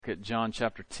Look at John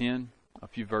chapter 10, a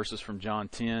few verses from John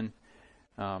 10.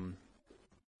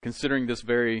 Considering this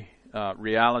very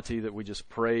reality that we just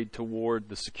prayed toward,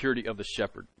 the security of the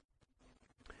shepherd.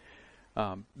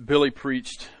 Billy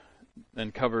preached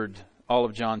and covered all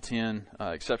of John 10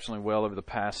 exceptionally well over the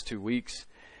past 2 weeks.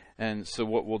 And so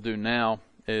what we'll do now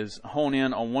is hone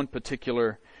in on one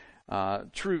particular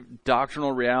true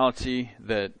doctrinal reality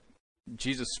that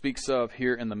Jesus speaks of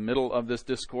here in the middle of this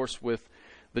discourse with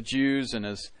the Jews, and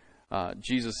as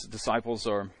Jesus' disciples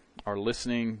are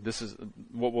listening. This is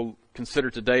what we'll consider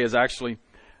today is actually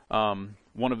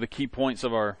one of the key points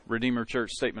of our Redeemer Church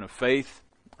statement of faith,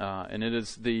 and it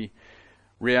is the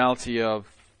reality of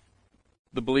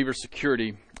the believer's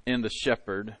security in the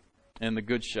shepherd, in the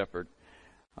good shepherd.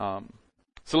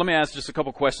 So let me ask just a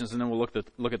couple questions, and then we'll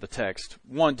look at the text.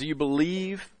 One, do you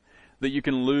believe that you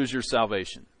can lose your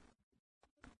salvation?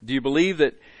 Do you believe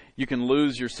that you can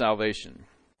lose your salvation?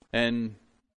 And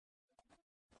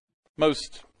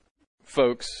most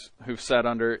folks who've sat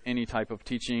under any type of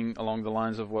teaching along the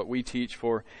lines of what we teach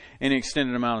for any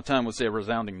extended amount of time would say a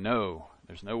resounding no.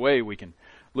 There's no way we can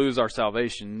lose our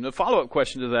salvation. The follow-up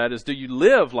question to that is, do you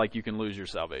live like you can lose your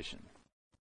salvation?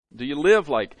 Do you live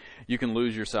like you can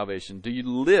lose your salvation? Do you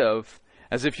live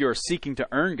as if you are seeking to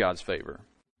earn God's favor?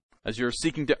 As you're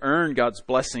seeking to earn God's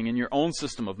blessing in your own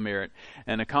system of merit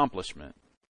and accomplishment?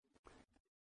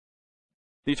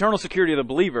 The eternal security of the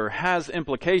believer has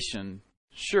implication,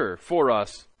 sure, for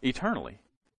us eternally,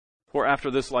 for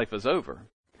after this life is over.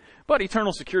 But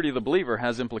eternal security of the believer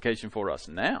has implication for us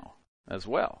now as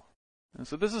well. And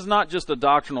so this is not just a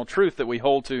doctrinal truth that we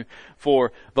hold to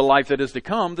for the life that is to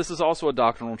come. This is also a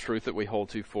doctrinal truth that we hold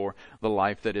to for the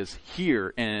life that is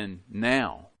here and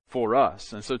now for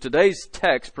us. And so today's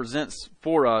text presents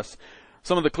for us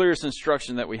some of the clearest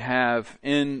instruction that we have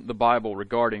in the Bible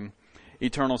regarding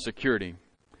eternal security.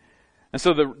 And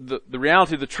so the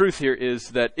reality, the truth here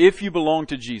is that if you belong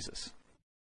to Jesus,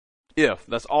 if,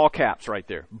 that's all caps right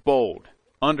there, bold,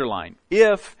 underline,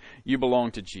 if you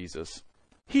belong to Jesus,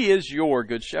 He is your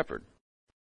good shepherd.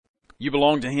 You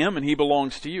belong to Him and He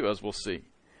belongs to you, as we'll see.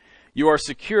 You are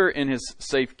secure in His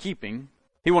safekeeping.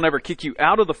 He will never kick you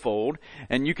out of the fold,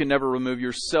 and you can never remove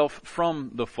yourself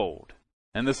from the fold.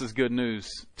 And this is good news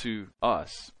to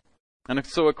us. And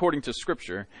so according to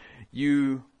Scripture,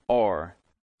 you are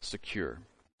secure.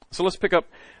 So let's pick up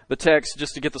the text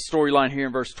just to get the storyline here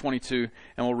in verse 22,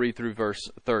 and we'll read through verse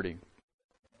 30.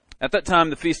 At that time,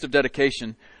 the Feast of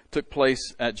Dedication took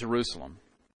place at Jerusalem.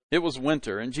 It was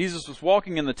winter, and Jesus was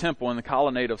walking in the temple in the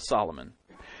colonnade of Solomon.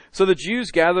 So the Jews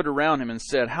gathered around Him and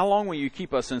said, "How long will you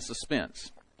keep us in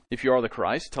suspense? If you are the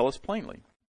Christ, tell us plainly."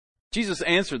 Jesus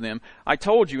answered them, "I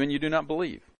told you, and you do not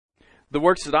believe. The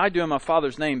works that I do in my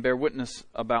Father's name bear witness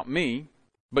about me,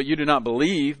 but you do not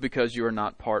believe because you are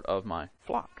not part of my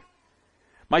flock.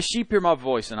 My sheep hear my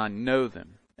voice, and I know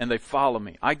them, and they follow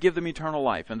me. I give them eternal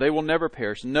life, and they will never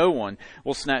perish. No one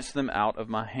will snatch them out of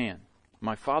my hand.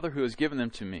 My Father who has given them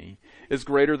to me is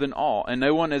greater than all, and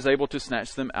no one is able to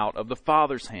snatch them out of the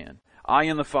Father's hand. I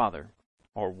and the Father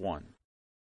are one."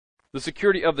 The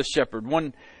security of the shepherd.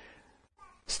 One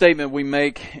statement we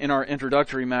make in our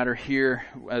introductory matter here,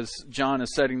 as John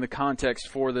is setting the context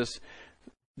for this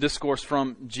discourse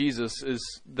from Jesus,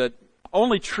 is that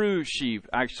only true sheep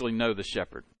actually know the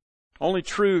shepherd. Only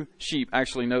true sheep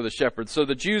actually know the shepherd. So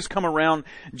the Jews come around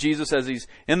Jesus as He's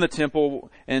in the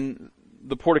temple and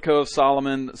the portico of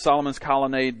Solomon, Solomon's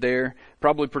colonnade there,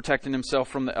 probably protecting himself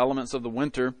from the elements of the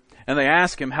winter. And they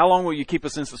ask Him, "How long will you keep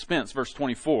us in suspense?" Verse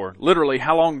 24. Literally,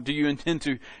 how long do you intend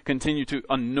to continue to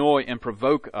annoy and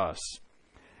provoke us?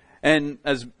 And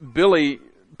as Billy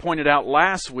pointed out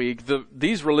last week,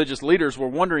 these religious leaders were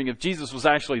wondering if Jesus was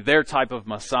actually their type of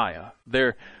Messiah,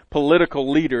 their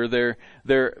political leader,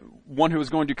 their one who was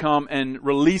going to come and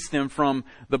release them from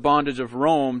the bondage of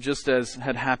Rome, just as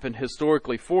had happened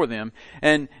historically for them.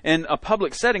 And in a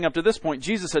public setting up to this point,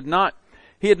 Jesus had not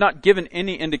given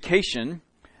any indication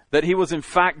that He was in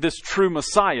fact this true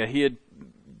Messiah. He had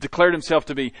declared Himself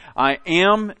to be, I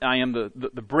am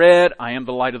the bread, I am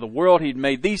the light of the world. He'd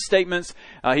made these statements.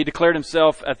 He declared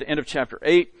Himself at the end of chapter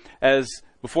 8 as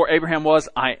before Abraham was,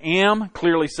 I am,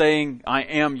 clearly saying, I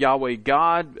am Yahweh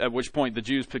God, at which point the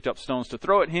Jews picked up stones to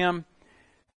throw at Him.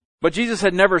 But Jesus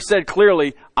had never said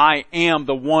clearly, I am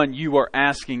the one you are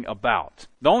asking about.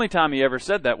 The only time He ever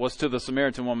said that was to the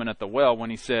Samaritan woman at the well when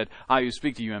He said, I who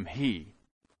speak to you am He.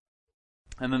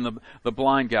 And then the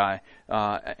blind guy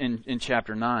in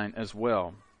chapter 9 as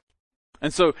well.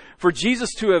 And so for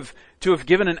Jesus to have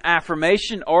given an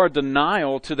affirmation or a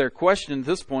denial to their question at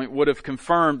this point would have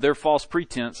confirmed their false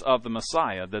pretense of the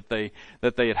Messiah that they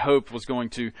had hoped was going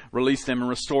to release them and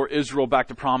restore Israel back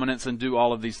to prominence and do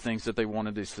all of these things that they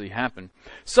wanted to see happen.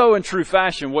 So in true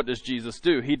fashion, what does Jesus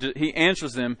do? He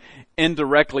answers them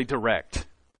indirectly direct,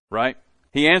 right?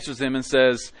 He answers them and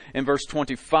says in verse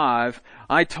 25,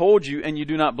 I told you and you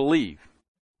do not believe.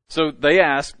 So they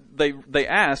ask,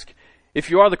 if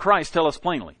you are the Christ, tell us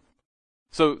plainly.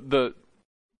 So the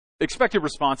expected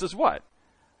response is what?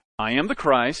 I am the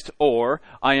Christ, or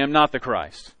I am not the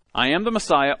Christ. I am the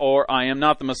Messiah, or I am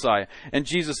not the Messiah. And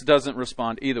Jesus doesn't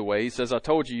respond either way. He says, I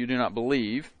told you, you do not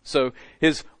believe. So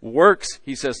his works,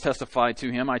 he says, testify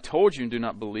to him. I told you and do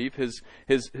not believe. His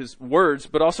words,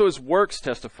 but also his works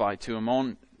testify to him.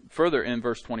 On further in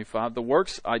verse 25, the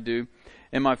works I do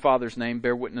in my Father's name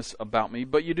bear witness about me,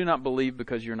 but you do not believe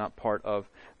because you're not part of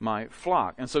my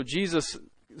flock. And so Jesus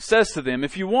says to them,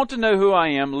 if you want to know who I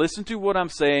am, listen to what I'm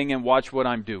saying and watch what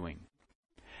I'm doing.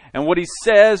 And what he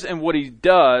says and what he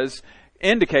does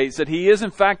indicates that he is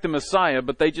in fact the Messiah,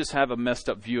 but they just have a messed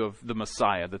up view of the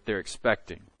Messiah that they're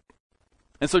expecting.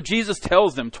 And so Jesus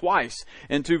tells them twice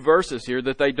in 2 verses here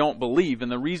that they don't believe.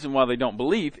 And the reason why they don't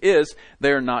believe is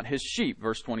they are not his sheep.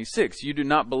 Verse 26, you do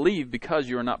not believe because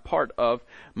you are not part of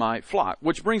my flock.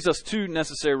 Which brings us 2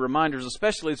 necessary reminders,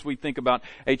 especially as we think about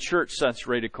a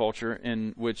church-saturated culture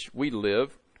in which we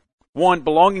live. One,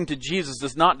 belonging to Jesus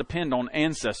does not depend on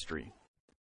ancestry.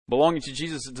 Belonging to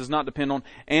Jesus does not depend on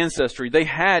ancestry. They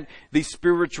had the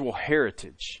spiritual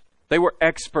heritage. They were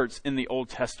experts in the Old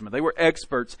Testament. They were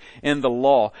experts in the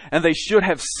law. And they should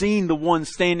have seen the one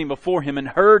standing before him and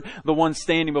heard the one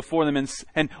standing before them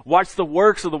and watched the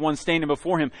works of the one standing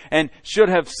before him and should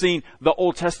have seen the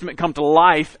Old Testament come to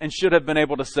life and should have been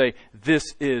able to say, this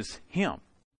is him.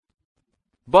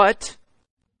 But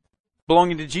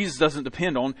belonging to Jesus doesn't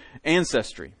depend on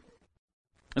ancestry.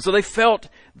 And so they felt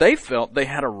they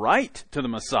had a right to the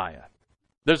Messiah.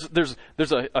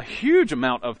 There's a huge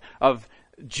amount of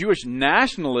Jewish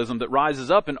nationalism that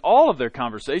rises up in all of their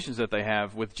conversations that they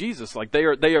have with Jesus. Like they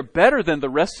are better than the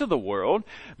rest of the world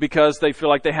because they feel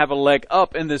like they have a leg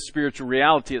up in this spiritual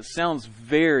reality. It sounds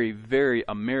very, very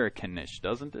Americanish,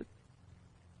 doesn't it?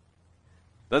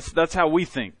 That's how we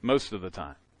think most of the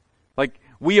time. Like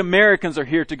we Americans are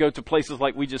here to go to places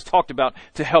like we just talked about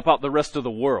to help out the rest of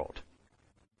the world.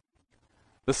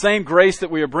 The same grace that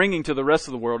we are bringing to the rest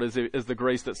of the world is the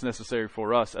grace that's necessary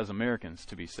for us as Americans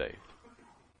to be saved.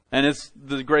 And it's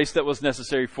the grace that was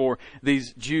necessary for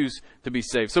these Jews to be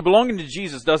saved. So belonging to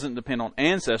Jesus doesn't depend on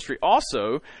ancestry.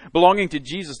 Also, belonging to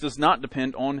Jesus does not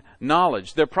depend on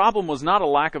knowledge. Their problem was not a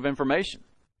lack of information.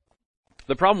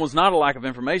 The problem was not a lack of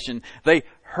information. They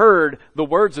heard the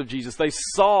words of Jesus. They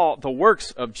saw the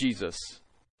works of Jesus.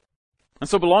 And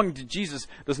so belonging to Jesus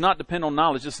does not depend on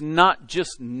knowledge. It's not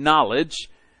just knowledge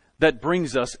that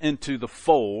brings us into the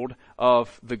fold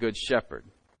of the Good Shepherd.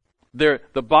 The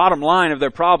bottom line of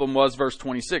their problem was verse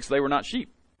 26. They were not sheep.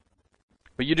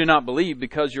 But you do not believe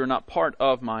because you're not part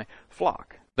of my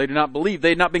flock. They do not believe. They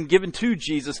had not been given to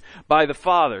Jesus by the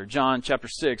Father. John chapter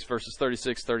 6, verses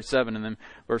 36, 37, and then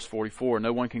verse 44.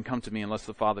 No one can come to me unless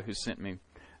the Father who sent me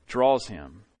draws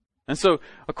him. And so,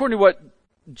 according to what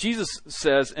Jesus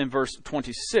says in verse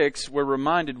 26, we're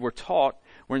reminded, we're taught,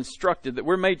 we're instructed that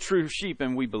we're made true sheep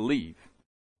and we believe.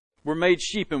 We're made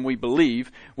sheep and we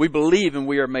believe. We believe and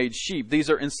we are made sheep.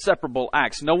 These are inseparable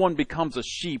acts. No one becomes a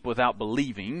sheep without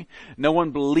believing. No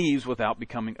one believes without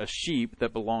becoming a sheep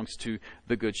that belongs to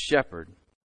the Good Shepherd.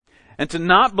 And to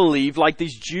not believe, like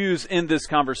these Jews in this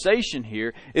conversation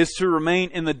here, is to remain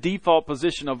in the default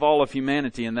position of all of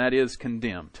humanity, and that is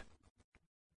condemned.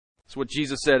 That's what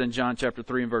Jesus said in John chapter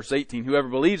 3 and verse 18. Whoever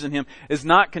believes in him is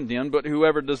not condemned, but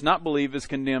whoever does not believe is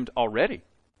condemned already.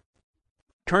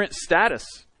 Current status.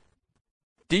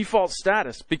 Default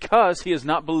status, because he has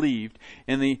not believed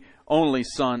in the only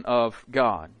Son of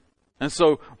God. And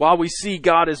so while we see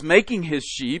God is making his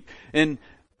sheep and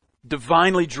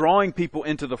divinely drawing people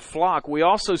into the flock, we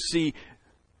also see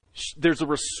there's a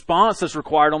response that's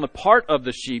required on the part of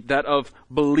the sheep, that of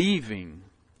believing.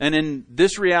 And in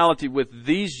this reality with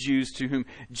these Jews to whom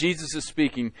Jesus is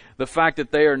speaking, the fact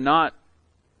that they are not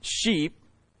sheep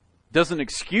doesn't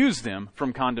excuse them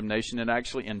from condemnation. It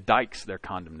actually indicts their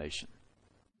condemnation.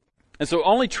 And so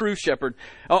only true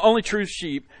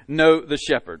sheep know the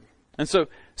shepherd. And so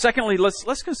secondly,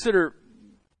 let's consider,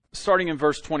 starting in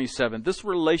verse 27, this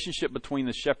relationship between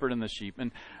the shepherd and the sheep.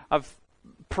 And I've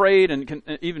prayed and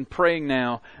even praying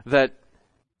now that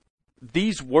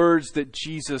these words that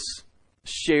Jesus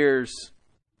shares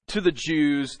to the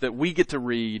Jews that we get to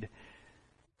read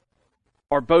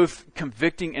are both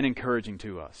convicting and encouraging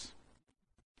to us.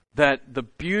 That the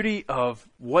beauty of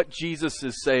what Jesus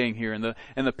is saying here and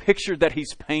the picture that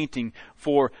he's painting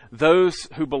for those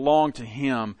who belong to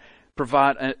him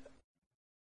provide an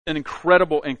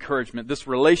incredible encouragement, this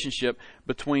relationship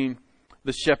between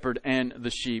the shepherd and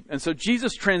the sheep. And so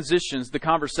Jesus transitions the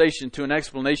conversation to an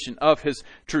explanation of his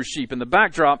true sheep. And the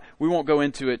backdrop, we won't go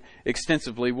into it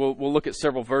extensively. We'll look at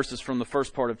several verses from the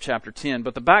first part of chapter 10.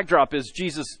 But the backdrop is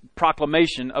Jesus'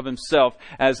 proclamation of himself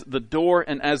as the door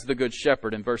and as the good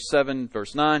shepherd. In verse 7,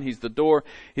 verse 9, he's the door,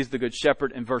 he's the good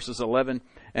shepherd. In verses 11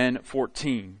 and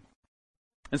 14.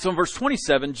 And so in verse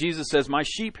 27, Jesus says, "My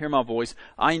sheep hear my voice.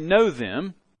 I know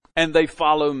them, and they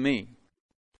follow me."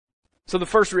 So the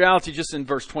first reality just in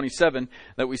verse 27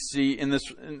 that we see in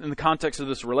the context of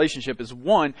this relationship is,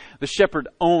 one, the shepherd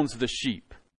owns the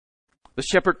sheep. The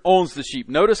shepherd owns the sheep.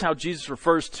 Notice how Jesus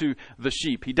refers to the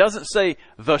sheep. He doesn't say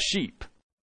the sheep.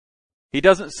 He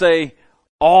doesn't say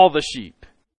all the sheep.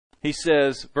 He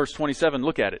says, verse 27,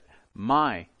 look at it,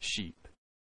 my sheep.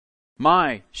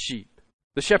 My sheep.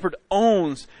 The shepherd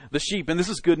owns the sheep, and this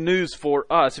is good news for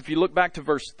us. If you look back to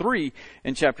verse 3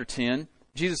 in chapter 10,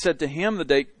 Jesus said to him,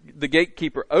 the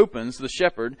gatekeeper opens, the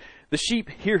shepherd. The sheep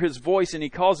hear his voice, and he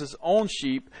calls his own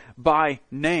sheep by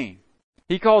name.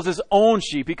 He calls his own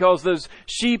sheep. He calls those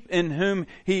sheep in whom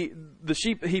the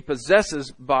sheep he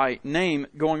possesses by name.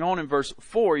 Going on in verse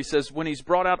 4, he says, when he's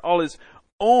brought out all his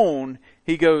own,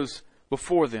 he goes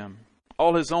before them.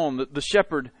 All his own. The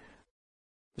shepherd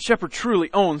truly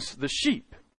owns the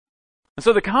sheep. And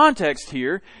so the context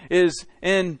here is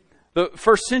in the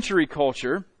first century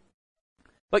culture.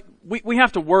 Like we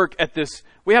have to work at this.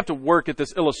 We have to work at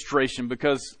this illustration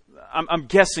because I'm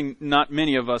guessing not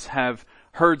many of us have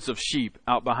herds of sheep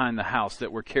out behind the house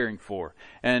that we're caring for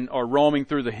and are roaming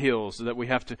through the hills that we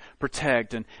have to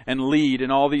protect and lead and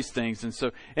all these things. And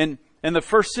so in the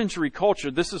first century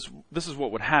culture, this is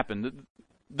what would happen.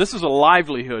 This is a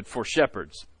livelihood for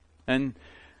shepherds, and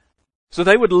so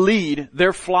they would lead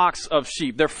their flocks of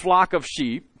sheep, their flock of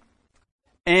sheep,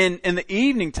 and in the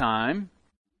evening time,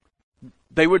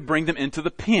 they would bring them into the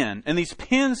pen. And these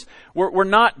pens were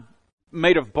not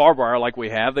made of barbed wire like we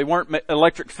have. They weren't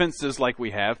electric fences like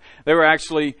we have. They were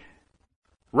actually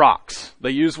rocks. They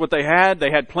used what they had.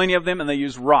 They had plenty of them, and they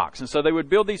used rocks. And so they would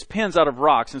build these pens out of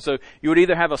rocks. And so you would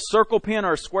either have a circle pen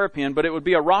or a square pen, but it would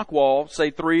be a rock wall,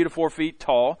 say 3 to 4 feet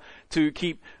tall, to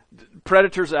keep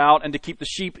predators out and to keep the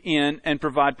sheep in and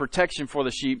provide protection for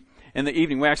the sheep in the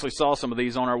evening. We actually saw some of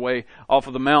these on our way off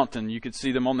of the mountain. You could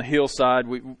see them on the hillside.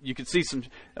 You could see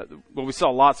we saw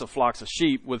lots of flocks of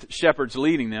sheep with shepherds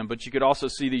leading them, but you could also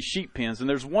see these sheep pens. And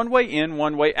there's one way in,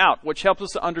 one way out, which helps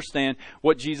us to understand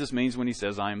what Jesus means when he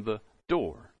says, I am the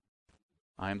door.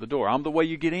 I am the door. I'm the way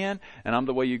you get in, and I'm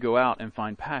the way you go out and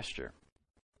find pasture.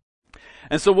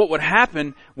 And so what would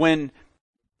happen when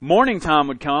morning time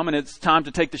would come and it's time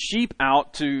to take the sheep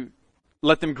out to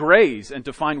let them graze and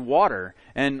to find water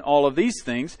and all of these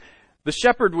things, the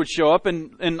shepherd would show up,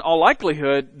 and in all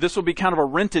likelihood, this would be kind of a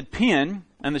rented pen,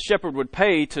 and the shepherd would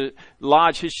pay to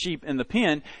lodge his sheep in the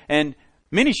pen. And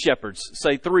many shepherds,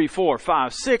 say 3, 4,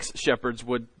 5, 6 shepherds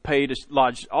would pay to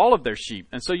lodge all of their sheep.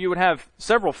 And so you would have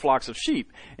several flocks of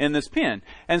sheep in this pen.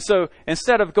 And so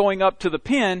instead of going up to the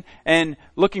pen and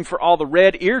looking for all the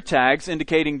red ear tags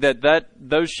indicating that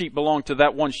those sheep belong to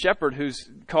that one shepherd who's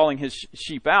calling his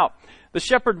sheep out, the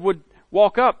shepherd would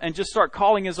walk up and just start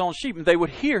calling his own sheep, and they would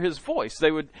hear his voice.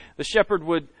 The shepherd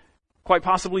would quite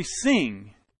possibly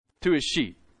sing to his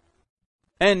sheep.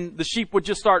 And the sheep would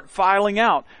just start filing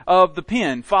out of the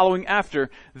pen, following after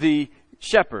the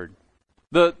shepherd.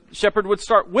 The shepherd would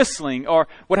start whistling or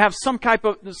would have some type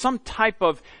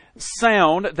of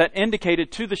sound that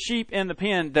indicated to the sheep in the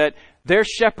pen that their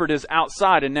shepherd is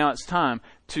outside and now it's time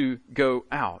to go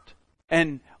out.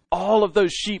 And all of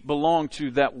those sheep belong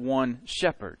to that one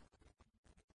shepherd.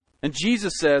 And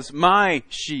Jesus says, my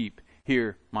sheep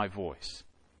hear my voice.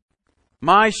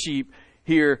 My sheep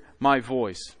hear my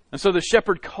voice. And so the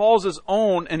shepherd calls his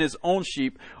own, and his own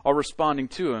sheep are responding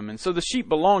to him. And so the sheep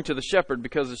belong to the shepherd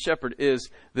because the shepherd is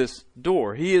this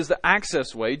door. He is the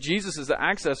access way. Jesus is the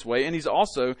access way, and he's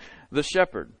also the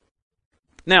shepherd.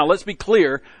 Now, let's be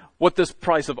clear what this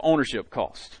price of ownership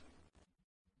cost.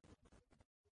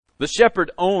 The shepherd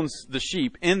owns the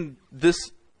sheep in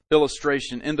this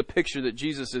illustration, in the picture that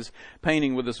Jesus is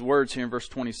painting with his words here in verse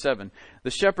 27.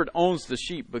 The shepherd owns the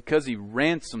sheep because he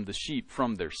ransomed the sheep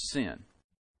from their sin.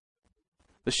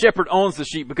 The shepherd owns the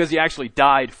sheep because he actually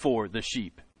died for the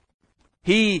sheep.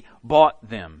 He bought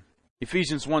them.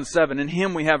 Ephesians 1:7, in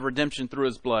Him we have redemption through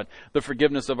His blood, the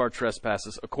forgiveness of our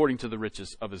trespasses, according to the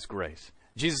riches of His grace.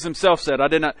 Jesus Himself said, I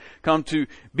did not come to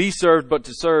be served, but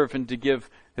to serve and to give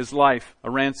His life a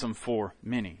ransom for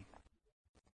many.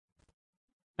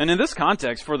 And in this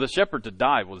context, for the shepherd to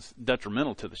die was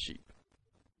detrimental to the sheep.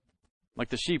 Like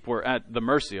the sheep were at the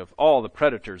mercy of all the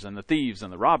predators and the thieves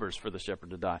and the robbers for the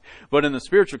shepherd to die. But in the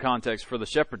spiritual context, for the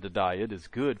shepherd to die, it is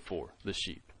good for the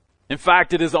sheep. In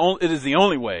fact, it is the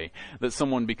only way that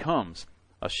someone becomes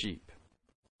a sheep.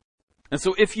 And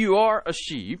so if you are a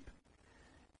sheep,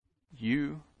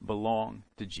 you belong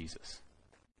to Jesus.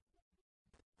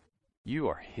 You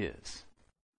are His.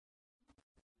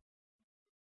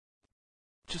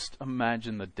 Just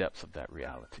imagine the depths of that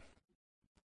reality.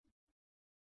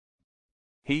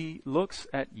 He looks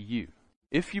at you.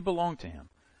 If you belong to Him,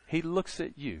 He looks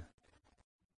at you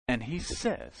and He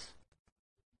says,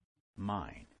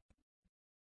 mine.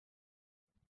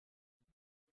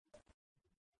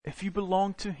 If you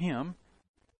belong to Him,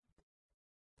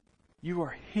 you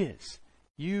are His.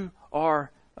 You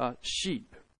are a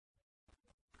sheep.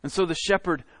 And so the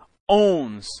shepherd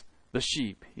owns the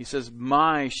sheep. He says,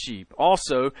 my sheep.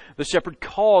 Also, the shepherd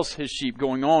calls his sheep.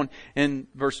 Going on in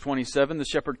verse 27, the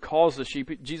shepherd calls the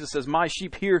sheep. Jesus says, my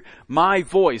sheep hear my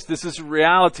voice. This is a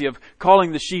reality of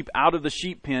calling the sheep out of the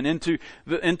sheep pen into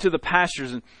the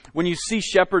pastures. And when you see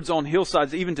shepherds on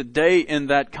hillsides, even today in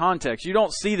that context, you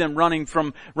don't see them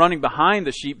running behind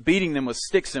the sheep, beating them with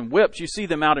sticks and whips. You see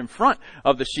them out in front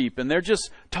of the sheep, and they're just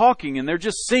talking and they're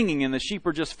just singing, and the sheep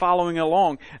are just following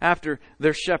along after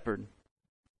their shepherd.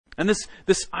 And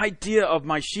this idea of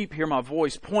my sheep hear my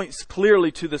voice points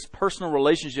clearly to this personal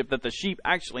relationship that the sheep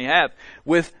actually have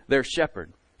with their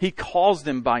shepherd. He calls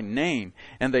them by name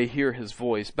and they hear His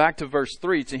voice. Back to verse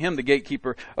 3, to Him the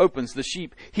gatekeeper opens. The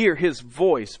sheep hear His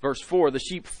voice. Verse 4, the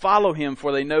sheep follow Him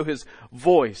for they know His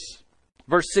voice.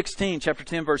 Verse 16, chapter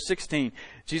 10, verse 16,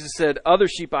 Jesus said, other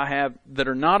sheep I have that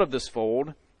are not of this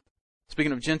fold.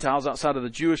 Speaking of Gentiles outside of the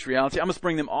Jewish reality, I must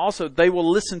bring them also. They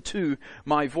will listen to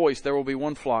my voice. There will be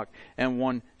one flock and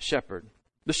one shepherd.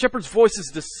 The shepherd's voice is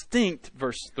distinct,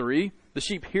 verse 3. The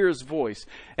sheep hear His voice.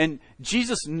 And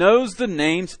Jesus knows the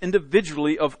names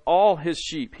individually of all His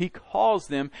sheep. He calls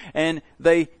them and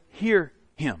they hear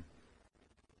Him.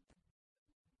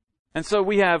 And so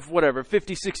we have,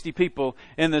 50, 60 people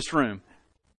in this room.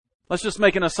 Let's just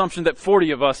make an assumption that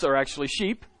 40 of us are actually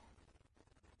sheep.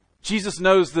 Jesus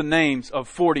knows the names of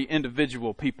 40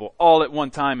 individual people all at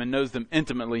one time and knows them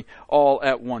intimately all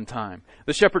at one time.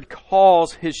 The shepherd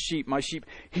calls his sheep, my sheep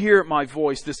hear my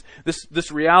voice,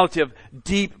 this reality of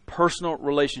deep personal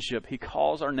relationship. He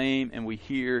calls our name and we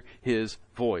hear His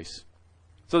voice.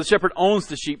 So the shepherd owns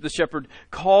the sheep, the shepherd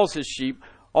calls his sheep.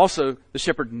 Also, the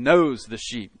shepherd knows the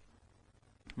sheep.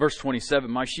 Verse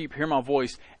 27, my sheep hear my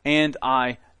voice and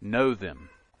I know them.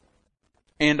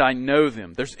 And I know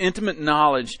them. There's intimate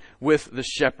knowledge with the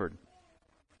shepherd.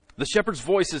 The shepherd's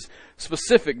voice is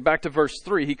specific. Back to verse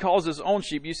 3. He calls his own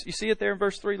sheep. You see it there in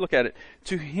verse 3? Look at it.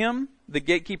 To him the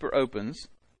gatekeeper opens.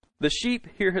 The sheep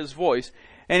hear his voice.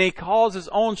 And he calls his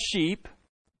own sheep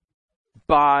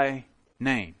by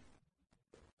name.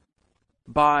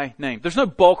 By name. There's no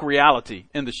bulk reality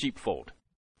in the sheepfold.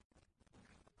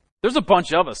 There's a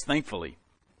bunch of us, thankfully.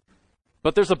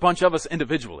 But there's a bunch of us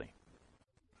individually.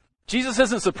 Jesus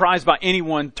isn't surprised by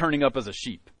anyone turning up as a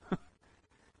sheep.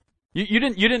 You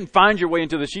didn't find your way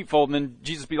into the sheepfold and then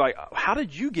Jesus be like, how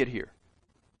did you get here?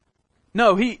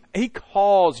 No, he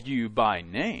calls you by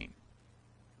name.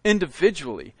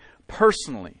 Individually,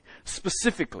 personally,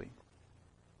 specifically.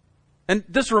 And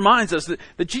this reminds us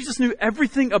that Jesus knew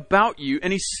everything about you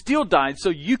and He still died so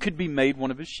you could be made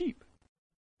one of His sheep.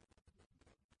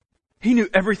 He knew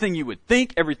everything you would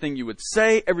think, everything you would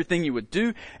say, everything you would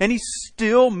do, and He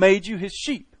still made you His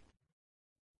sheep.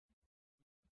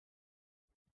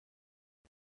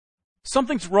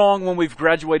 Something's wrong when we've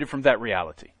graduated from that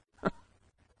reality.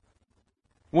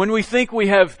 When we think we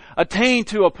have attained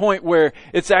to a point where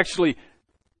it's actually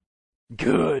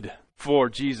good for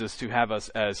Jesus to have us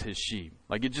as His sheep.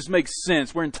 Like it just makes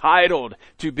sense. We're entitled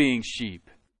to being sheep.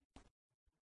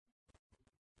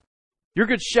 Your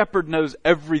good shepherd knows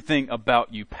everything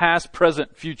about you, past,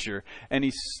 present, future, and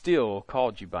He still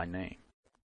called you by name.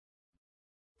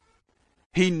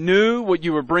 He knew what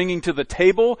you were bringing to the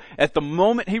table at the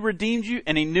moment He redeemed you,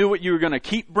 and He knew what you were going to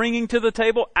keep bringing to the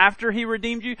table after He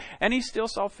redeemed you, and He still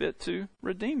saw fit to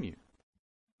redeem you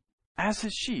as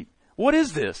His sheep. What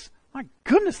is this? My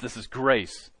goodness, this is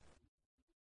grace.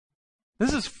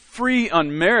 This is free,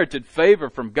 unmerited favor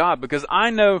from God, because I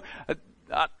know...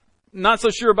 not so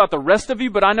sure about the rest of you,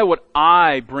 but I know what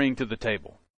I bring to the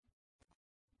table.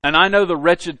 And I know the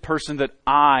wretched person that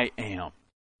I am.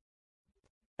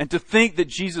 And to think that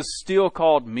Jesus still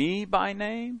called me by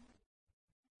name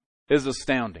is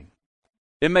astounding.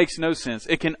 It makes no sense.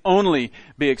 It can only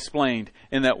be explained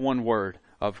in that one word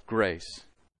of grace.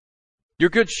 Your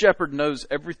good shepherd knows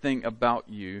everything about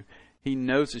you. He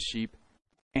knows his sheep,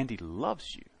 and he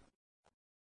loves you.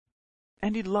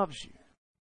 And he loves you.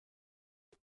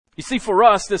 You see, for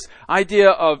us, this idea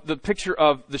of the picture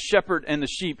of the shepherd and the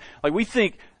sheep, like we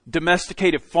think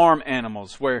domesticated farm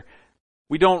animals where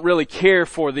we don't really care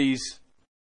for these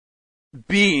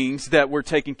beings that we're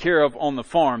taking care of on the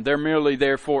farm. They're merely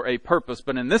there for a purpose.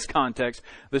 But in this context,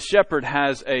 the shepherd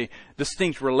has a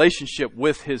distinct relationship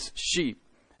with his sheep.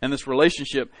 And this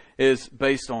relationship is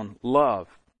based on love.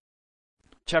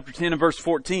 Chapter 10 and verse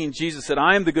 14, Jesus said,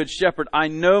 I am the good shepherd. I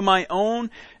know my own,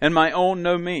 and my own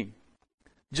know me.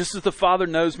 Just as the Father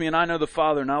knows me, and I know the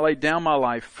Father, and I lay down my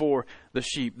life for the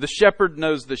sheep. The shepherd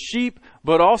knows the sheep,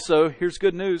 but also, here's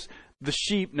good news, the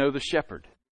sheep know the shepherd.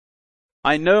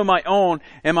 I know my own,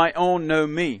 and my own know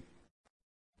me.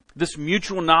 This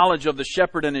mutual knowledge of the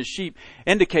shepherd and his sheep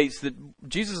indicates that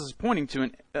Jesus is pointing to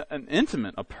an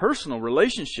intimate, a personal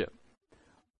relationship,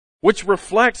 which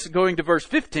reflects, going to verse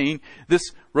 15, this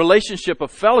relationship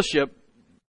of fellowship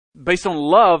based on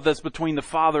love that's between the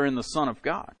Father and the Son of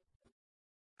God.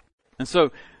 And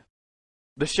so,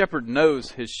 the shepherd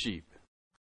knows his sheep.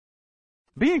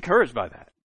 Be encouraged by that.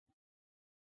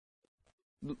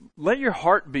 Let your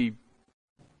heart be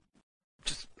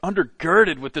just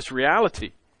undergirded with this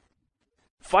reality.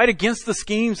 Fight against the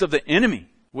schemes of the enemy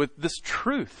with this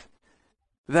truth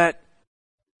that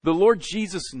the Lord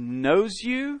Jesus knows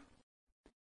you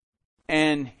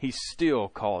and he still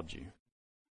called you.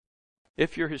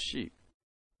 If you're his sheep,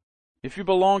 if you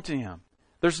belong to him,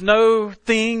 there's no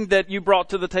thing that you brought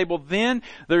to the table then,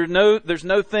 there's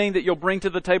no thing that you'll bring to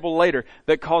the table later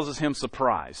that causes him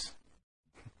surprise.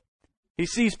 He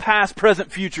sees past,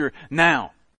 present, future,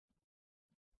 now.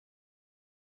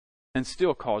 And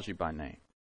still calls you by name.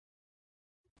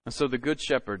 And so the good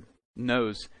shepherd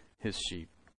knows his sheep.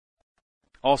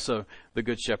 Also, the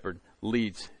good shepherd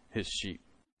leads his sheep.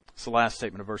 It's the last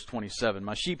statement of verse 27.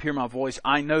 My sheep hear my voice,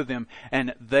 I know them,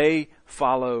 and they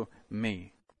follow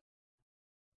me.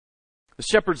 The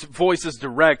shepherd's voice is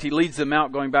direct. He leads them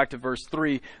out, going back to verse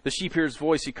 3. The sheep hear his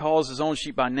voice. He calls his own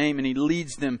sheep by name, and he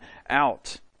leads them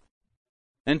out.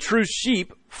 And true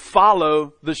sheep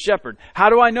follow the shepherd. How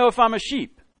do I know if I'm a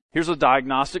sheep? Here's a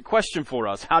diagnostic question for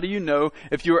us. How do you know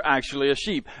if you're actually a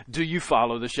sheep? Do you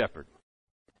follow the shepherd?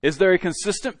 Is there a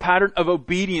consistent pattern of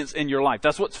obedience in your life?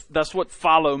 That's what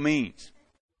follow means.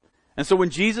 And so when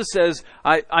Jesus says,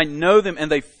 I know them and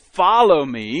they follow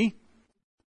me,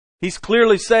 he's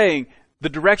clearly saying, the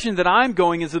direction that I'm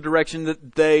going is the direction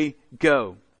that they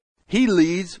go. He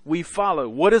leads, we follow.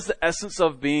 What is the essence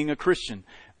of being a Christian?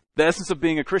 The essence of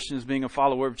being a Christian is being a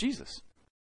follower of Jesus.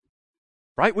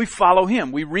 Right? We follow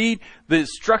him. We read the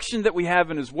instruction that we have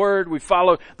in his word. We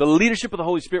follow the leadership of the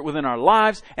Holy Spirit within our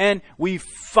lives. And we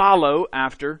follow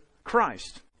after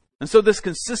Christ. And so this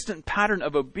consistent pattern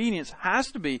of obedience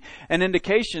has to be an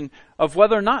indication of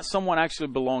whether or not someone actually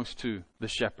belongs to the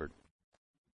shepherd.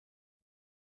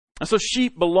 And so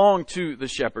sheep belong to the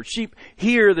shepherd. Sheep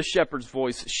hear the shepherd's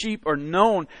voice. Sheep are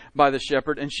known by the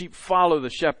shepherd, and sheep follow the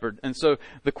shepherd. And so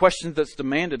the question that's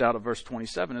demanded out of verse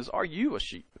 27 is, are you a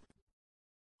sheep?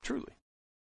 Truly.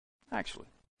 Actually.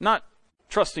 Not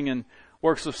trusting in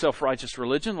works of self-righteous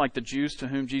religion like the Jews to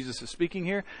whom Jesus is speaking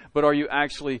here, but are you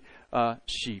actually a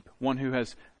sheep? One who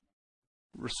has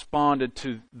responded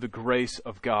to the grace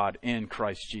of God in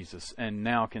Christ Jesus and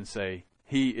now can say,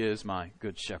 he is my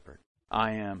good shepherd.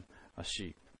 I am a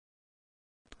sheep.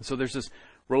 So there's this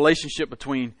relationship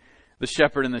between the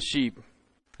shepherd and the sheep.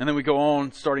 And then we go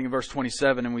on, starting in verse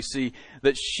 27, and we see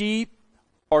that sheep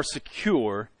are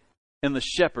secure in the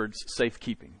shepherd's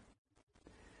safekeeping.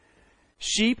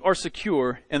 Sheep are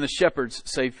secure in the shepherd's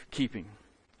safekeeping.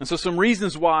 And so some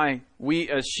reasons why we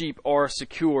as sheep are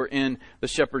secure in the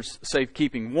shepherd's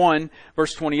safekeeping. 1,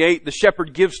 verse 28, the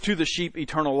shepherd gives to the sheep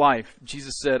eternal life.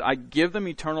 Jesus said, I give them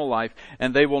eternal life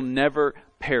and they will never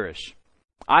perish.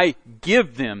 I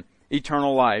give them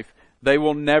eternal life. They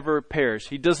will never perish.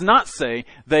 He does not say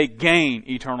they gain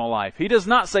eternal life. He does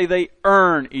not say they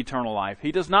earn eternal life.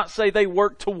 He does not say they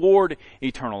work toward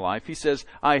eternal life. He says,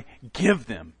 I give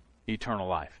them eternal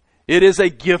life. It is a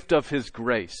gift of his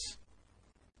grace.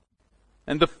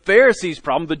 And the Pharisees'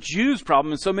 problem, the Jews'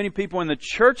 problem, and so many people in the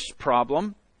church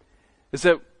problem is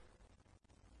that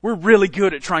we're really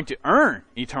good at trying to earn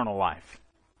eternal life.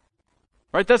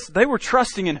 Right? They were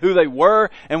trusting in who they were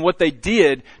and what they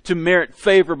did to merit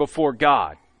favor before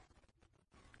God.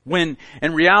 When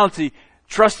in reality,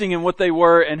 trusting in what they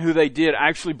were and who they did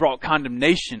actually brought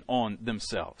condemnation on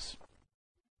themselves.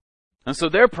 And so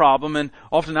their problem, and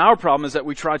often our problem, is that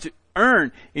we try to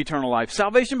earn eternal life.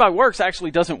 Salvation by works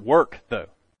actually doesn't work, though.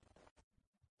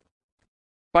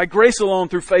 By grace alone,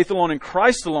 through faith alone, in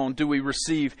Christ alone, do we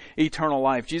receive eternal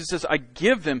life. Jesus says, I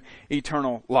give them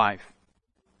eternal life.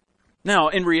 Now,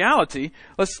 in reality,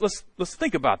 let's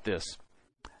think about this.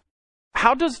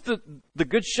 How does the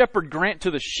good shepherd grant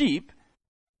to the sheep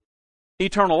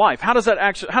eternal life? How does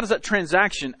that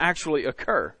transaction actually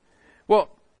occur? Well,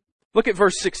 look at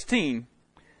verse 16.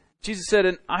 Jesus said,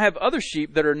 and I have other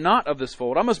sheep that are not of this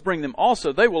fold. I must bring them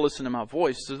also. They will listen to my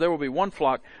voice. So there will be one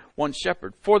flock, one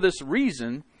shepherd. For this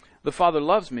reason, the Father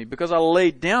loves me, because I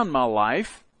laid down my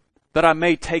life that I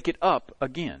may take it up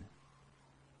again.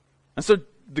 And so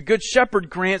the good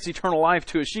shepherd grants eternal life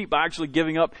to a sheep by actually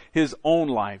giving up his own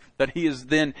life that he is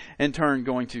then in turn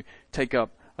going to take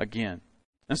up again.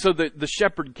 And so the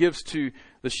shepherd gives to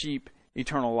the sheep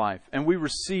eternal life. And we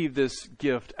receive this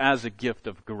gift as a gift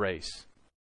of grace.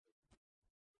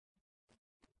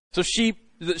 So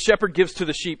the shepherd gives to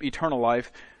the sheep eternal life.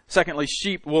 Secondly,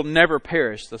 sheep will never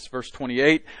perish. That's verse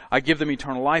 28. I give them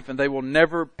eternal life, and they will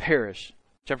never perish.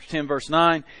 Chapter 10, verse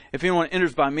 9. If anyone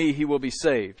enters by me, he will be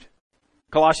saved.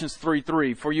 Colossians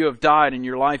 3:3. For you have died, and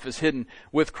your life is hidden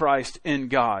with Christ in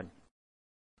God.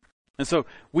 And so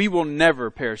we will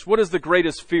never perish. What is the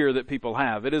greatest fear that people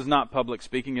have? It is not public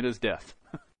speaking, it is death.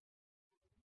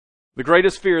 The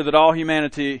greatest fear that all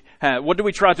humanity has. What do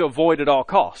we try to avoid at all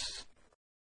costs?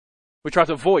 We try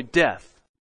to avoid death.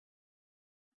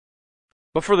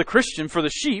 But for the Christian, for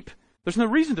the sheep, there's no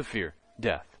reason to fear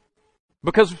death.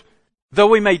 Because though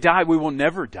we may die, we will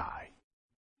never die.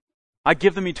 I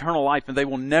give them eternal life and they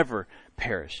will never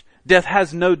perish. Death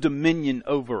has no dominion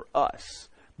over us,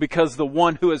 because the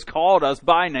one who has called us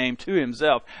by name to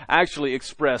himself actually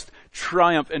expressed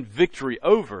triumph and victory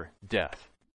over death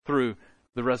through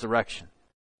the resurrection.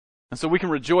 And so we can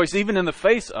rejoice even in the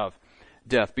face of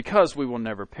death, because we will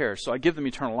never perish. So I give them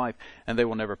eternal life and they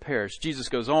will never perish. Jesus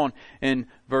goes on in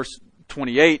verse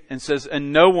 28 and says,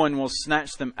 and no one will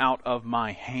snatch them out of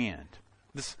my hand.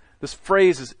 This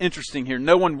phrase is interesting here.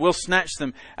 No one will snatch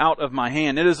them out of my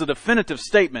hand. It is a definitive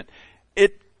statement.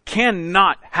 It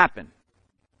cannot happen.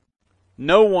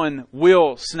 No one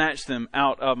will snatch them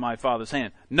out of my Father's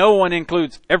hand. No one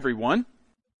includes everyone.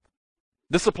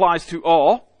 This applies to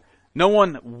all. No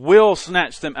one will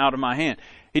snatch them out of my hand.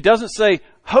 He doesn't say,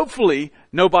 hopefully,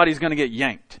 nobody's going to get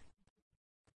yanked.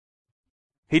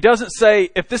 He doesn't say,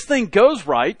 if this thing goes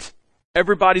right,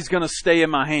 everybody's going to stay in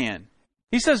my hand.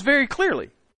 He says very clearly,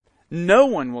 no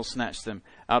one will snatch them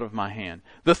out of my hand.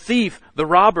 The thief, the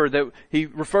robber that he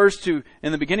refers to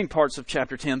in the beginning parts of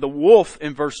chapter 10, the wolf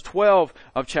in verse 12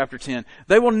 of chapter 10,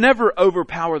 they will never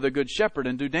overpower the good shepherd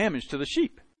and do damage to the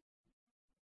sheep.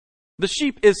 The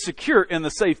sheep is secure in the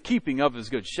safekeeping of his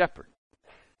good shepherd.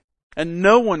 And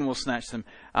no one will snatch them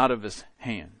out of his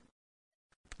hand.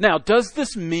 Now, does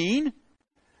this mean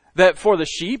that for the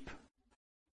sheep,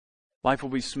 life will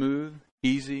be smooth,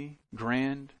 easy,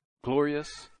 grand,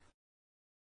 glorious?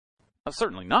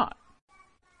 Certainly not.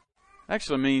 It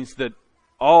actually means that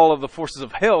all of the forces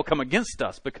of hell come against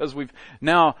us, because we've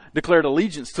now declared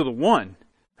allegiance to the one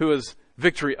who has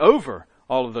victory over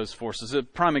all of those forces. A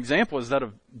prime example is that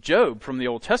of Job from the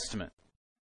Old Testament.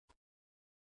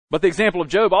 But the example of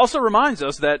Job also reminds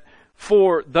us that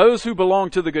for those who belong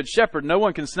to the Good Shepherd, no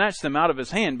one can snatch them out of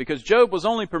his hand, because Job was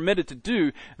only permitted to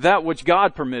do that which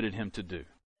God permitted him to do.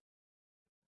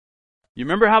 You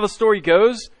remember how the story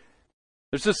goes?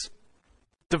 There's this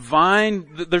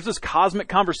cosmic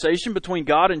conversation between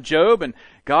God and Job, and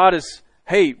God is,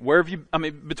 hey,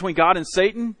 between God and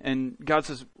Satan, and God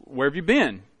says, where have you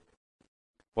been?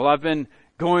 Well, I've been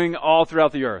going all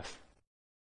throughout the earth,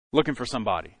 looking for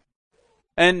somebody.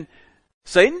 And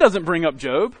Satan doesn't bring up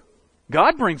Job.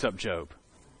 God brings up Job.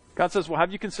 God says, well,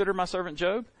 have you considered my servant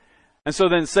Job? And so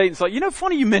then Satan's like,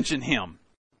 funny you mention him.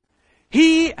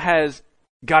 He has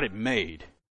got it made.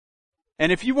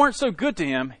 And if you weren't so good to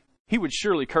him, he would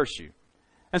surely curse you.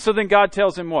 And so then God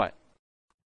tells him what?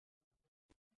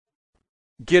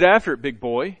 Get after it, big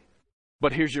boy,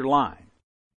 but here's your line.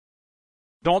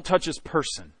 Don't touch his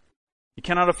person. You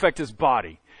cannot affect his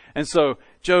body. And so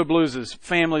Job loses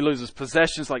family, loses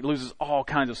possessions, loses all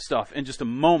kinds of stuff in just a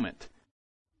moment.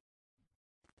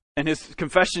 And his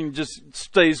confession just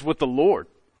stays with the Lord.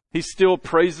 He still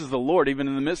praises the Lord even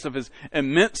in the midst of his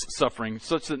immense suffering,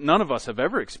 such that none of us have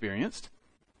ever experienced.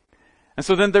 And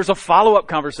so then there's a follow-up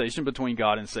conversation between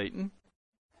God and Satan.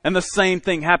 And the same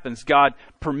thing happens. God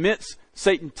permits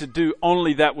Satan to do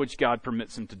only that which God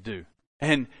permits him to do.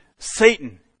 And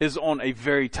Satan is on a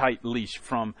very tight leash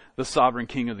from the sovereign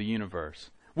King of the universe,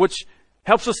 which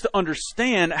helps us to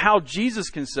understand how Jesus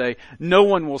can say, no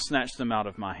one will snatch them out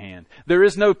of my hand. There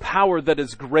is no power that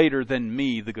is greater than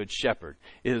me, the Good Shepherd,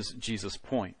 is Jesus'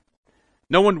 point.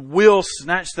 No one will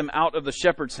snatch them out of the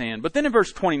shepherd's hand. But then in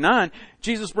verse 29,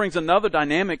 Jesus brings another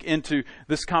dynamic into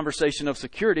this conversation of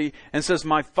security and says,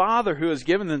 my Father who has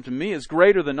given them to me is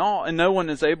greater than all, and no one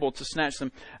is able to snatch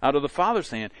them out of the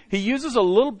Father's hand. He uses a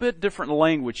little bit different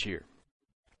language here.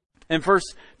 In verse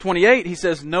 28, he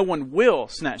says, no one will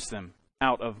snatch them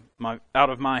out of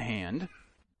my hand.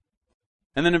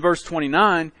 And then in verse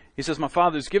 29, he says, my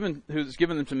Father who's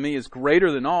given them to me is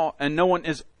greater than all, and no one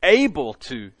is able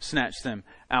to snatch them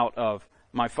out of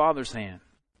my Father's hand.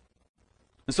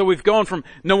 And so we've gone from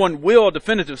no one will, a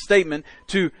definitive statement,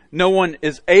 to no one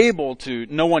is able to,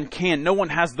 no one can, no one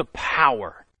has the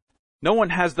power. No one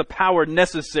has the power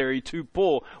necessary to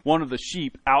pull one of the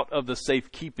sheep out of the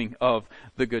safekeeping of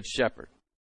the Good Shepherd.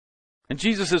 And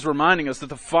Jesus is reminding us that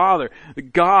the Father,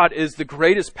 God, is the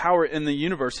greatest power in the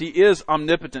universe. He is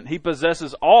omnipotent. He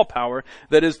possesses all power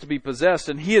that is to be possessed.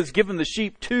 And He has given the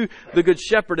sheep to the Good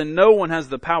Shepherd, and no one has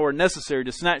the power necessary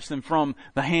to snatch them from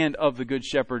the hand of the Good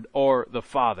Shepherd or the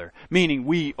Father. Meaning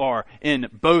we are in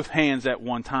both hands at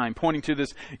one time. Pointing to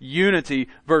this unity,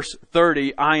 verse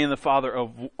 30, I and the Father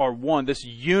are one. This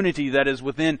unity that is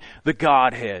within the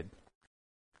Godhead.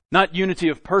 Not unity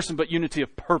of person, but unity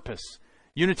of purpose.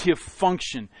 Unity of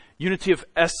function, unity of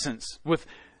essence. With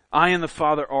I and the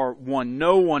Father are one.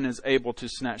 No one is able to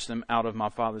snatch them out of my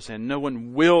Father's hand. No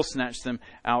one will snatch them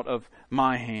out of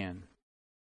my hand.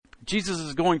 Jesus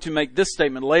is going to make this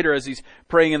statement later as He's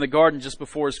praying in the garden just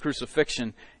before His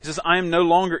crucifixion. He says, I am no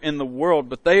longer in the world,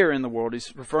 but they are in the world.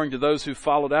 He's referring to those who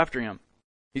followed after Him.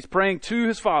 He's praying to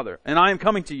His Father, and I am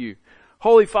coming to you.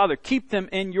 Holy Father, keep them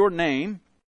in your name,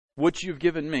 which you've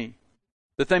given me,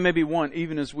 that they may be one,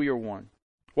 even as we are one.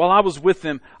 While I was with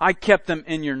them, I kept them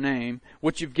in your name,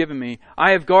 which you've given me.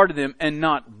 I have guarded them, and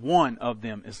not one of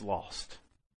them is lost.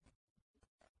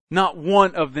 Not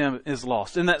one of them is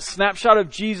lost. In that snapshot of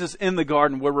Jesus in the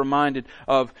garden, we're reminded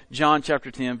of John chapter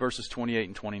 10, verses 28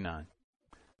 and 29.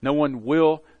 No one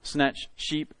will snatch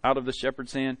sheep out of the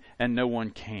shepherd's hand, and no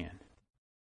one can.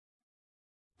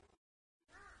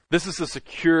 This is a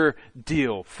secure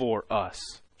deal for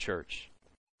us, church.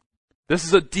 This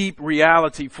is a deep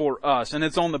reality for us, and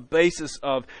it's on the basis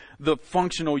of the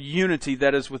functional unity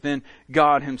that is within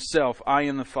God Himself. I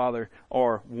and the Father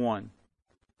are one.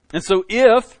 And so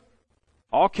if,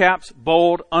 all caps,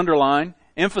 bold, underline,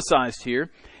 emphasized here,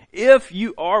 if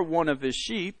you are one of His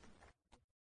sheep,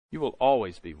 you will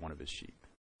always be one of His sheep.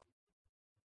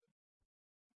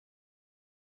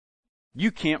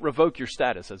 You can't revoke your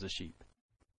status as a sheep.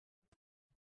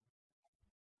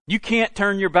 You can't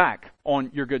turn your back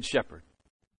on your Good Shepherd.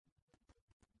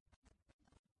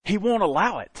 He won't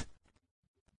allow it.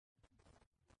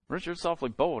 Richard, it's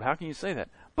awfully bold. How can you say that?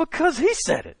 Because He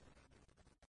said it.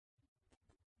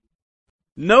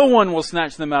 No one will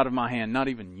snatch them out of my hand, not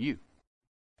even you.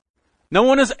 No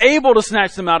one is able to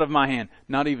snatch them out of my hand,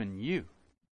 not even you.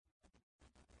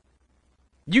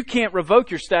 You can't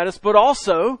revoke your status, but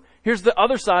also, here's the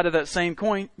other side of that same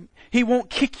coin, He won't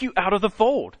kick you out of the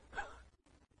fold.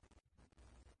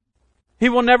 He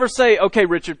will never say, okay,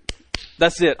 Richard,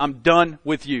 that's it. I'm done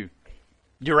with you.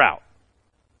 You're out.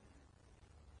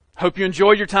 Hope you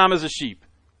enjoyed your time as a sheep.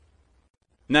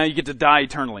 Now you get to die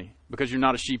eternally because you're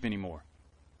not a sheep anymore.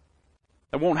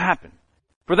 That won't happen.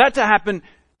 For that to happen,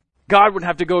 God would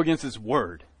have to go against His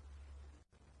word.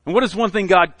 And what is one thing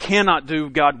God cannot do,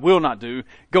 God will not do?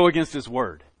 Go against His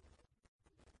word.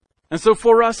 And so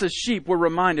for us as sheep, we're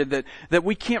reminded that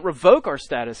we can't revoke our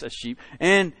status as sheep,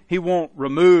 and He won't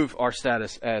remove our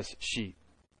status as sheep.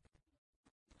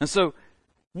 And so,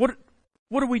 what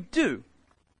do we do?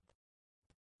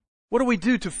 What do we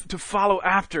do to follow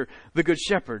after the Good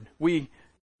Shepherd? We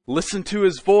listen to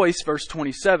His voice, verse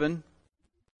 27,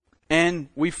 and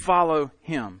we follow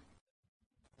Him.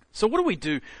 So what do we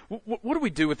do? What do we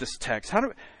do with this text? How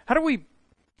do we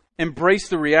embrace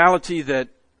the reality that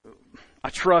I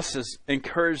trust has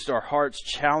encouraged our hearts,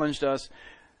 challenged us,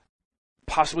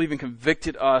 possibly even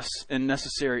convicted us in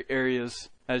necessary areas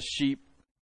as sheep?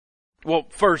 Well,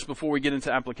 first, before we get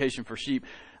into application for sheep,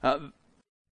 the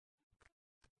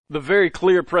very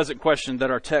clear present question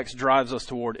that our text drives us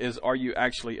toward is, are you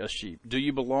actually a sheep? Do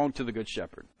you belong to the Good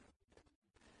Shepherd?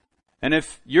 And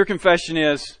if your confession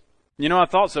is, I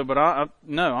thought so, but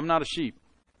no, I'm not a sheep.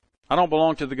 I don't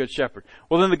belong to the Good Shepherd.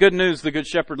 Well, then the good news, the Good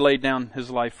Shepherd laid down His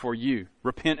life for you.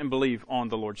 Repent and believe on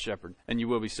the Lord Shepherd, and you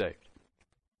will be saved.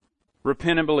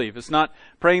 Repent and believe. It's not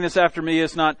praying this after me.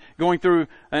 It's not going through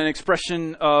an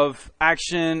expression of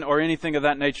action or anything of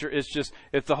that nature. It's just,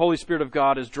 if the Holy Spirit of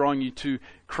God is drawing you to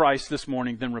Christ this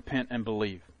morning, then repent and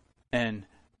believe. And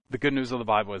the good news of the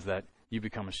Bible is that you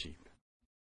become a sheep.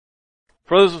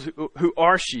 For those who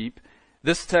are sheep,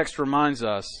 this text reminds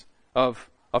us of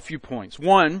a few points.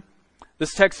 One,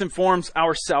 this text informs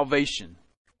our salvation.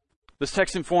 This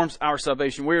text informs our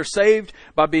salvation. We are saved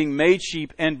by being made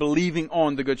sheep and believing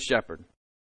on the Good Shepherd.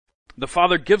 The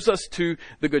Father gives us to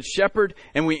the Good Shepherd,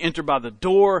 and we enter by the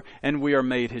door, and we are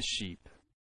made His sheep.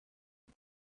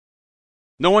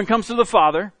 No one comes to the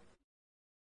Father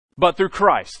but through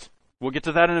Christ. We'll get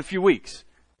to that in a few weeks.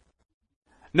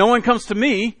 No one comes to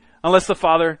me unless the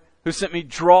Father who sent me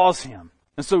draws him.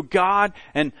 And so God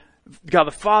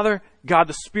the Father, God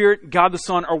the Spirit, God the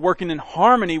Son are working in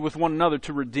harmony with one another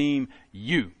to redeem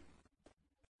you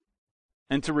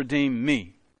and to redeem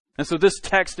me. And so this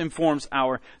text informs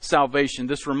our salvation.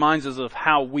 This reminds us of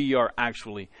how we are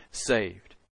actually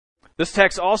saved. This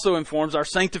text also informs our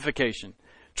sanctification.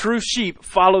 True sheep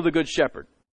follow the Good Shepherd.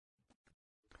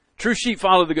 True sheep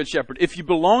follow the Good Shepherd. If you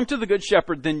belong to the Good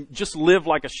Shepherd, then just live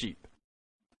like a sheep.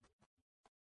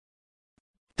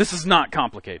 This is not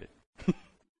complicated.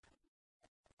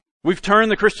 We've turned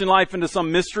the Christian life into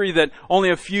some mystery that only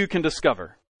a few can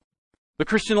discover. The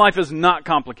Christian life is not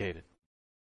complicated.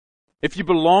 If you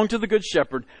belong to the Good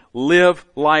Shepherd, live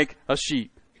like a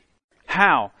sheep.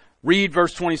 How? Read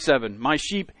verse 27. My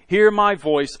sheep hear my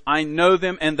voice. I know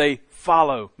them and they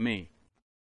follow me.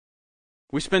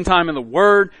 We spend time in the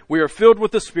Word. We are filled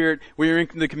with the Spirit. We are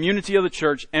in the community of the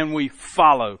church and we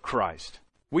follow Christ.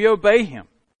 We obey Him.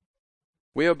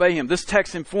 We obey Him. This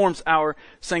text informs our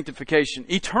sanctification.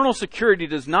 Eternal security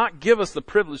does not give us the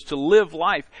privilege to live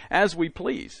life as we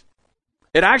please.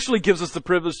 It actually gives us the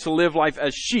privilege to live life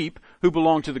as sheep who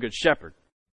belong to the Good Shepherd.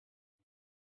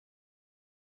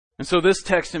 And so this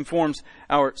text informs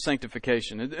our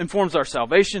sanctification. It informs our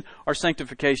salvation, our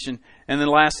sanctification, and then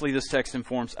lastly, this text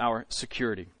informs our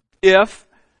security. If,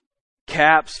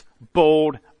 caps,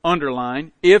 bold,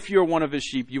 underline, if you're one of His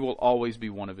sheep, you will always be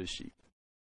one of His sheep.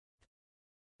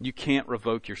 You can't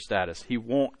revoke your status. He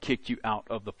won't kick you out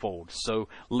of the fold. So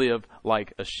live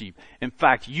like a sheep. In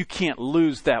fact, you can't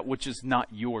lose that which is not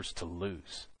yours to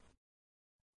lose.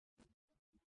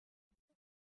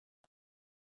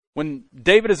 When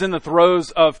David is in the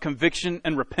throes of conviction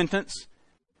and repentance,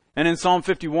 and in Psalm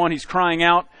 51 he's crying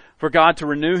out for God to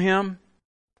renew him,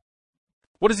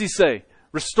 what does he say?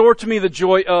 Restore to me the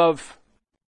joy of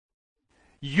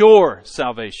your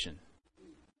salvation.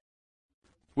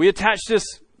 We attach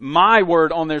this my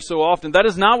word on there so often. That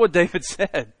is not what David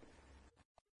said.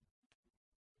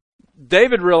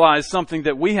 David realized something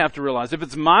that we have to realize. If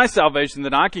it's my salvation,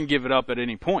 then I can give it up at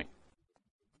any point.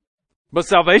 But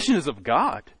salvation is of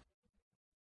God.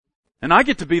 And I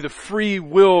get to be the free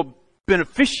will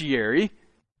beneficiary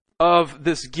of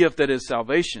this gift that is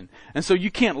salvation. And so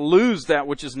you can't lose that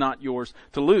which is not yours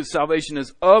to lose. Salvation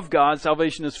is of God.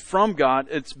 Salvation is from God.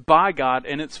 It's by God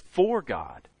and it's for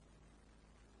God.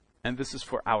 And this is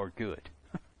for our good.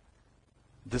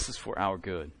 This is for our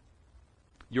good.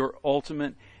 Your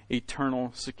ultimate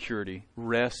eternal security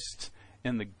rests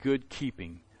in the good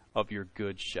keeping of your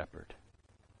Good Shepherd,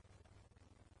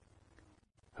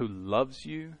 who loves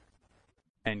you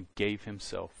and gave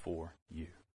Himself for you.